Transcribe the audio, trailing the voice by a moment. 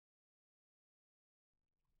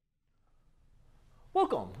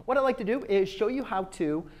Welcome. What I'd like to do is show you how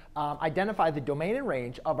to identify the domain and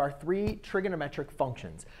range of our three trigonometric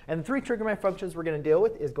functions. And the three trigonometric functions we're going to deal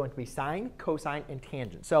with is going to be sine, cosine, and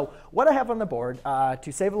tangent. So what I have on the board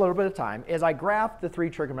to save a little bit of time is I graphed the three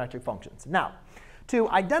trigonometric functions. Now, to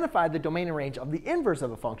identify the domain and range of the inverse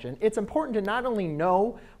of a function, it's important to not only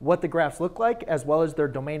know what the graphs look like as well as their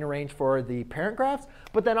domain and range for the parent graphs,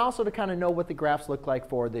 but then also to kind of know what the graphs look like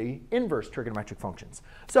for the inverse trigonometric functions.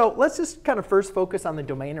 So let's just kind of first focus on the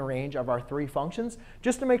domain and range of our three functions,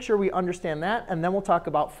 just to make sure we understand that, and then we'll talk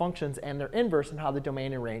about functions and their inverse and how the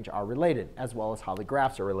domain and range are related, as well as how the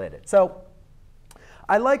graphs are related. So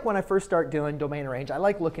I like, when I first start doing domain and range, I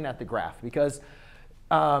like looking at the graph because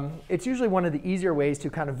it's usually one of the easier ways to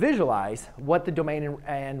kind of visualize what the domain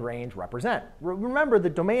and range represent. Remember, the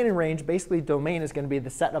domain and range, basically domain is going to be the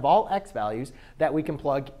set of all x values that we can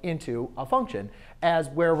plug into a function as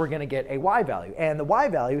where we're going to get a y value. And the y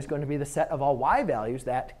value is going to be the set of all y values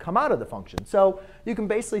that come out of the function. So you can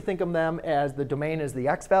basically think of them as the domain is the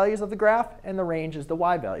x values of the graph and the range is the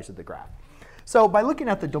y values of the graph. So by looking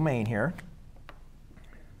at the domain here,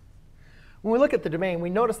 when we look at the domain, we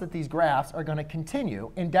notice that these graphs are going to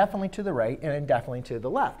continue indefinitely to the right and indefinitely to the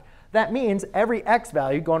left. That means every x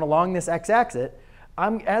value going along this x-axis,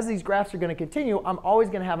 as these graphs are going to continue, I'm always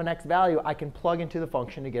going to have an x value I can plug into the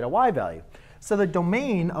function to get a y value. So the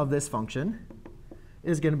domain of this function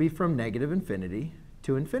is going to be from negative infinity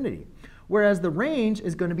to infinity. Whereas the range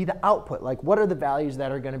is going to be the output, like what are the values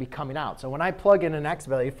that are going to be coming out. So when I plug in an x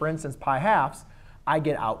value, for instance, pi halves, I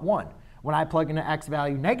get out 1. When I plug in an x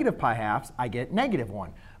value negative pi halves, I get negative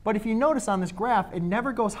 1. But if you notice on this graph, it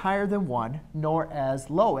never goes higher than 1 nor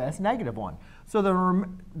as low as negative 1. So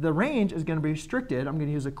the range is going to be restricted. I'm going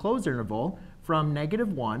to use a closed interval from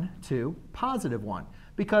negative 1 to positive 1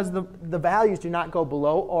 because the values do not go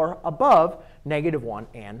below or above negative 1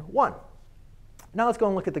 and 1. Now let's go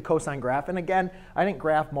and look at the cosine graph. And again, I didn't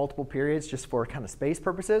graph multiple periods just for kind of space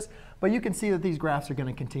purposes. But you can see that these graphs are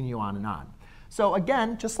going to continue on and on. So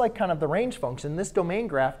again, just like kind of the range function, this domain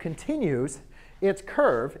graph continues its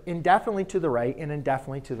curve indefinitely to the right and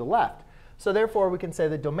indefinitely to the left. So therefore, we can say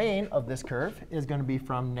the domain of this curve is going to be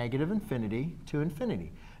from negative infinity to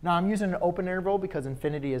infinity. Now, I'm using an open interval because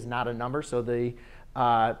infinity is not a number. So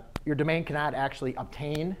your domain cannot actually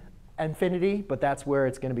obtain infinity, but that's where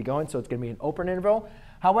it's going to be going. So it's going to be an open interval.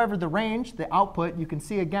 However, the range, the output, you can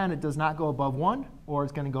see again, it does not go above 1, or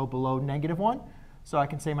it's going to go below negative 1. So I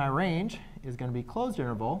can say my range is going to be closed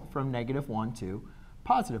interval from negative 1 to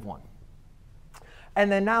positive 1.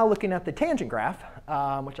 And then now looking at the tangent graph,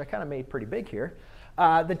 which I kind of made pretty big here.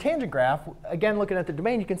 The tangent graph, again, looking at the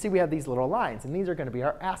domain, you can see we have these little lines. And these are going to be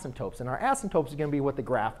our asymptotes. And our asymptotes is going to be what the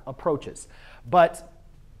graph approaches. But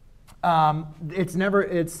it's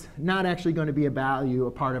not actually going to be a value,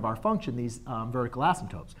 a part of our function, these vertical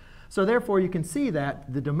asymptotes. So therefore, you can see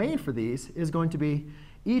that the domain for these is going to be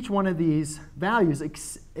each one of these values,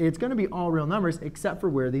 it's going to be all real numbers except for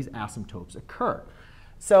where these asymptotes occur.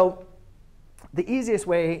 So the easiest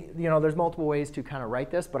way, there's multiple ways to kind of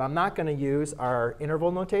write this, but I'm not going to use our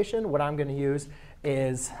interval notation. What I'm going to use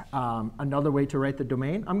is another way to write the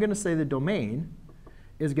domain. I'm going to say the domain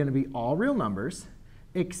is going to be all real numbers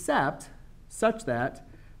except such that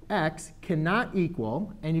x cannot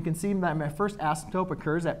equal, and you can see that my first asymptote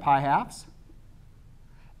occurs at pi halves.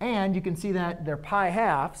 And you can see that they're pi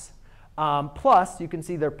halves, plus you can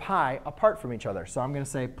see they're pi apart from each other. So I'm going to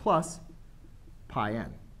say plus pi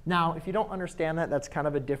n. Now, if you don't understand that, that's kind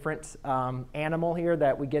of a different animal here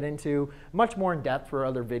that we get into much more in depth for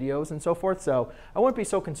other videos and so forth. So I wouldn't be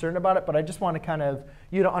so concerned about it, but I just want to kind of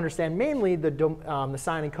you to understand mainly the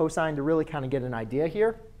sine and cosine to really kind of get an idea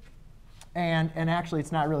here. And actually,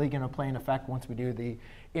 it's not really going to play an effect once we do the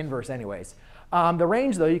inverse anyways. The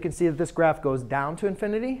range, though, you can see that this graph goes down to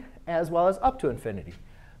infinity as well as up to infinity.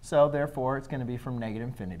 So therefore, it's going to be from negative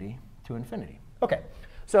infinity to infinity. OK,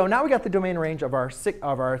 so now we got the domain range of our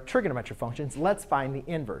trigonometric functions. Let's find the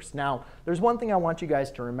inverse. Now, there's one thing I want you guys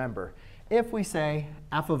to remember. If we say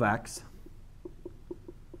f of x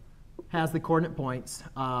has the coordinate points,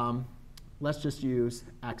 let's just use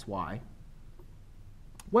x, y.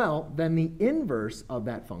 Well, then the inverse of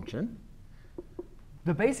that function,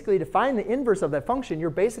 basically to find the inverse of that function, you're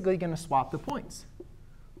basically going to swap the points,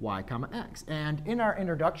 y comma x. And in our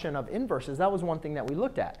introduction of inverses, that was one thing that we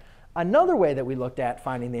looked at. Another way that we looked at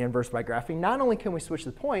finding the inverse by graphing, not only can we switch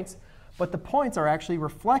the points, but the points are actually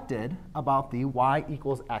reflected about the y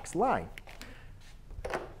equals x line.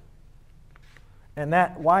 And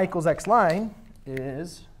that y equals x line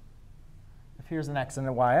is, if here's an x and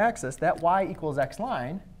a y axis, that y equals x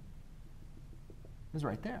line is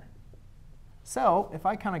right there. So if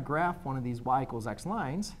I kind of graph one of these y equals x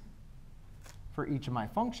lines for each of my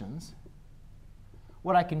functions,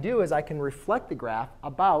 what I can do is I can reflect the graph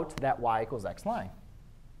about that y equals x line.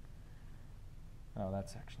 Oh,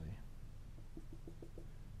 that's actually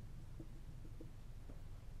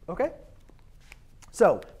OK.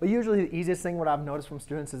 So, but usually the easiest thing what I've noticed from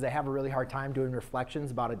students is they have a really hard time doing reflections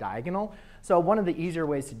about a diagonal. So one of the easier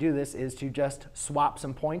ways to do this is to just swap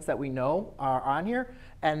some points that we know are on here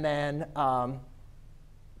and then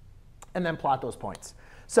plot those points.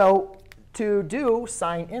 So to do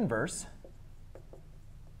sine inverse,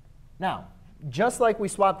 now, just like we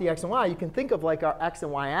swapped the x and y, you can think of like our x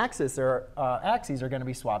and y axis or axes are going to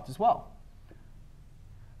be swapped as well.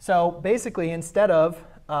 So basically, instead of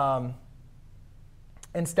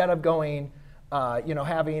going,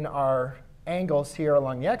 having our angles here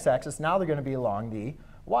along the x-axis, now they're going to be along the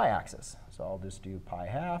y-axis. So I'll just do pi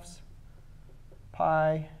halves,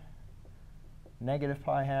 pi, negative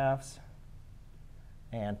pi halves,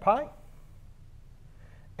 and pi.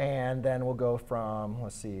 And then we'll go from,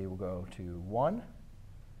 let's see, we'll go to 1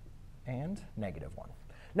 and negative 1.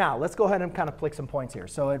 Now, let's go ahead and kind of pick some points here.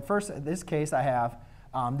 So at first, in this case, I have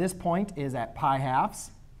this point is at pi halves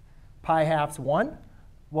 1.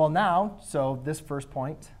 Well, now, so this first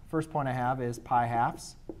point I have is pi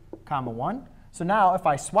halves, comma 1. So now, if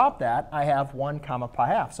I swap that, I have 1 comma pi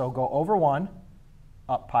halves. So go over 1,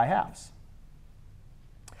 up pi halves.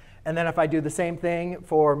 And then if I do the same thing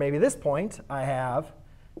for maybe this point, I have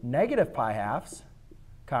negative pi halves,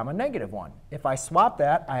 comma negative 1. If I swap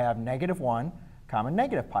that, I have negative 1, comma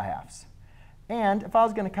negative pi halves. And if I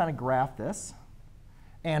was going to kind of graph this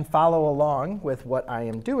and follow along with what I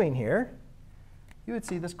am doing here, you would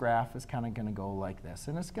see this graph is kind of going to go like this.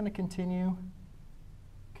 And it's going to continue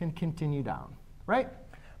down, right?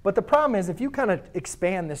 But the problem is if you kind of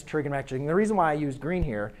expand this trigonometric, and the reason why I use green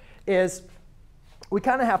here is we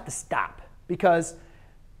kind of have to stop. Because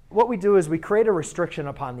what we do is we create a restriction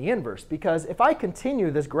upon the inverse. Because if I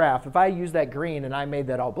continue this graph, if I use that green and I made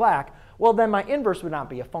that all black, well, then my inverse would not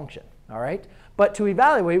be a function. All right? But to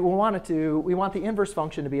evaluate, we want the inverse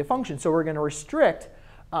function to be a function. So we're going to restrict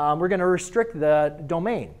the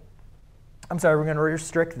domain. I'm sorry, we're going to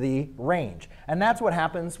restrict the range. And that's what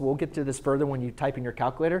happens. We'll get to this further when you type in your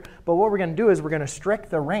calculator. But what we're going to do is we're going to restrict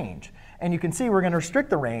the range. And you can see we're going to restrict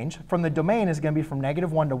the range from the domain is going to be from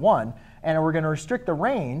negative 1 to 1. And we're going to restrict the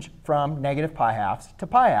range from negative pi halves to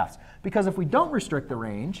pi halves. Because if we don't restrict the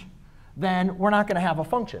range, then we're not going to have a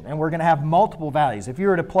function. And we're going to have multiple values. If you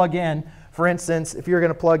were to plug in, for instance, if you're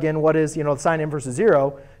going to plug in what is the sine inverse of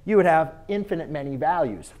 0, you would have infinite many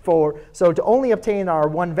values. So to only obtain our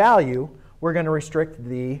one value, we're going to restrict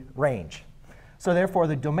the range. So therefore,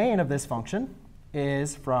 the domain of this function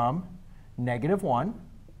is from negative 1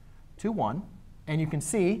 to 1. And you can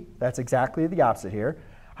see that's exactly the opposite here.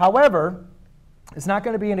 However, it's not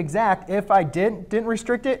going to be an exact. If I didn't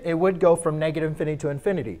restrict it, it would go from negative infinity to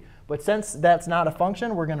infinity. But since that's not a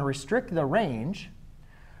function, we're going to restrict the range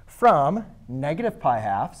from negative pi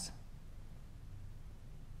halves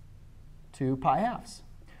to pi halves.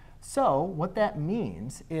 So what that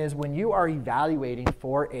means is when you are evaluating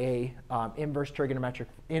for a inverse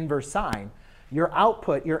sine, your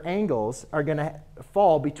output, your angles, are going to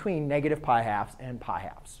fall between negative pi halves and pi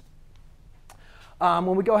halves.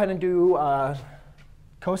 When we go ahead and do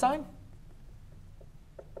cosine,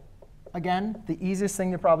 again, the easiest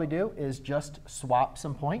thing to probably do is just swap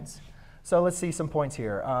some points. So let's see some points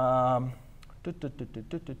here. I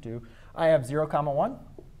have 0, comma 1.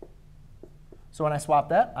 So when I swap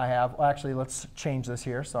that, I have, well, actually, let's change this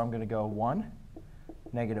here. So I'm going to go 1,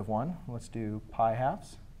 negative 1. Let's do pi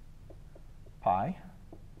halves, pi,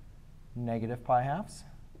 negative pi halves,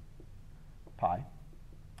 pi.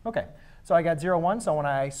 OK, so I got 0, 1. So when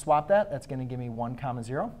I swap that, that's going to give me 1, comma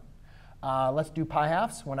 0. Let's do pi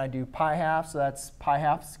halves. When I do pi halves, so that's pi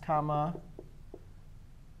halves, comma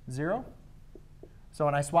 0. So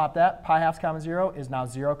when I swap that, pi halves, comma 0 is now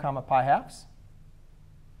 0, comma pi halves.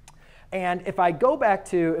 And if I go back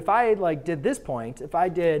to, if I did this point, if I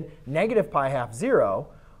did negative pi halves 0,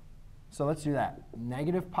 so let's do that,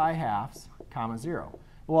 negative pi halves, comma 0.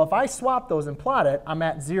 Well, if I swap those and plot it, I'm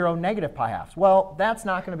at 0, negative pi halves. Well, that's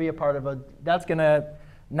not going to be a part of that's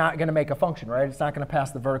not going to make a function, right? It's not going to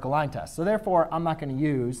pass the vertical line test. So therefore, I'm not going to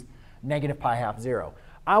use negative pi halves 0.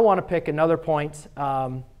 I want to pick another point.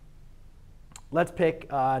 Let's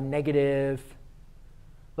pick negative.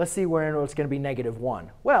 Let's see where it's going to be negative 1.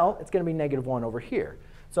 Well, it's going to be negative 1 over here.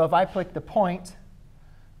 So if I pick the point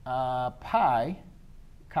pi,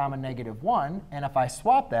 comma negative 1, and if I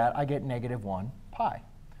swap that, I get negative 1 pi.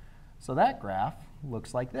 So that graph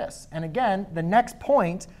looks like this. And again, the next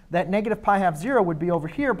point, that negative pi half 0 would be over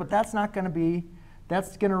here, but that's not going to be,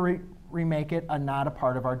 that's going to remake it not a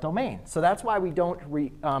part of our domain. So that's why we don't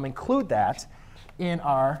include that in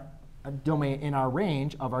our domain, in our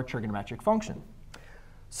range of our trigonometric function.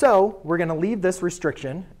 So we're going to leave this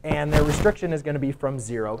restriction, and the restriction is going to be from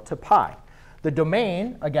 0 to pi. The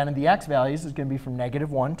domain, again, in the x values, is going to be from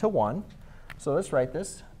 -1 to 1. So let's write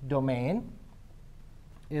this. Domain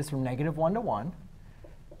is from -1 to 1.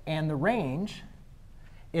 And the range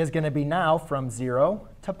is going to be now from 0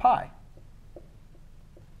 to pi.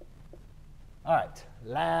 All right,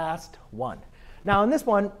 last one. Now in this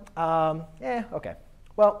one, OK.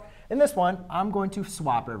 Well, in this one, I'm going to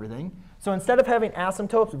swap everything. So instead of having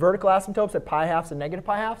asymptotes, vertical asymptotes at pi halves and negative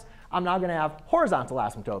pi halves, I'm now going to have horizontal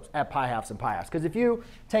asymptotes at pi halves and pi halves. Because if you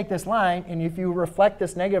take this line and if you reflect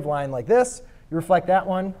this negative line like this, you reflect that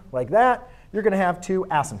one like that, you're going to have two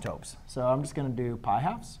asymptotes. So I'm just going to do pi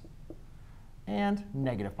halves and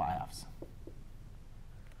negative pi halves.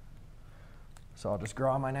 So I'll just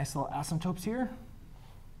draw my nice little asymptotes here.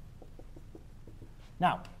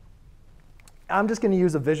 Now, I'm just going to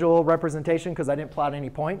use a visual representation because I didn't plot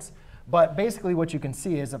any points. But basically what you can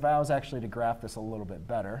see is if I was actually to graph this a little bit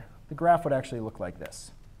better, the graph would actually look like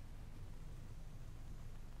this.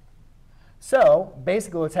 So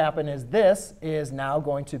basically what's happened is this is now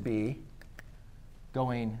going to be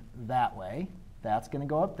going that way. That's going to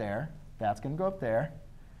go up there. That's going to go up there.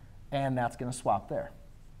 And that's going to swap there.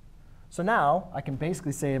 So now I can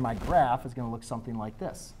basically say my graph is going to look something like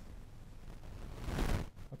this.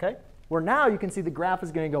 OK? Where now you can see the graph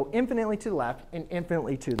is going to go infinitely to the left and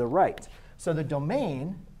infinitely to the right. So the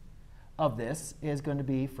domain of this is going to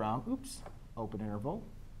be from, oops, open interval,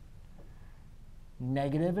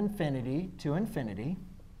 -infinity to infinity,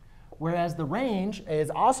 whereas the range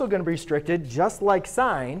is also going to be restricted, just like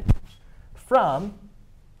sine, from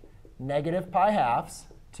negative pi halves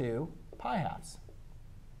to pi halves.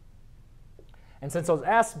 And since those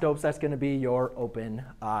asymptotes, that's going to be your open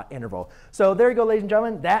interval. So there you go, ladies and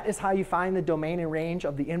gentlemen. That is how you find the domain and range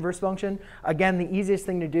of the inverse function. Again, the easiest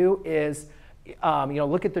thing to do is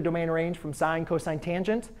look at the domain and range from sine, cosine,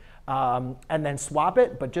 tangent, and then swap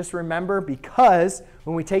it. But just remember, because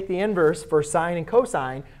when we take the inverse for sine and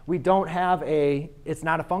cosine, we don't have it's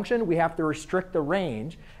not a function. We have to restrict the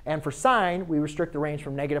range. And for sine, we restrict the range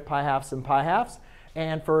from negative pi halves and pi halves.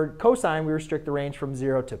 And for cosine, we restrict the range from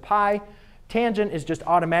 0 to pi. Tangent is just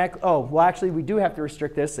automatic. Oh, well, actually, we do have to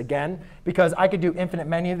restrict this again, because I could do infinite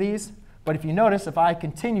many of these. But if you notice, if I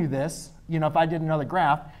continue this, if I did another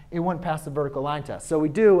graph, it wouldn't pass the vertical line test. So we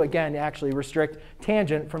do, again, actually restrict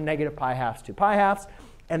tangent from negative pi halves to pi halves.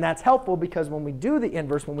 And that's helpful because when we do the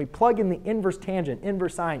inverse, when we plug in the inverse tangent,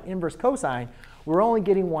 inverse sine, inverse cosine, we're only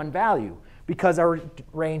getting one value because our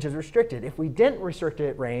range is restricted. If we didn't restrict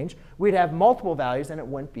it range, we'd have multiple values, and it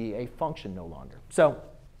wouldn't be a function no longer. So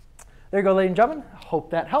there you go, ladies and gentlemen. Hope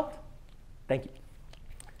that helped. Thank you.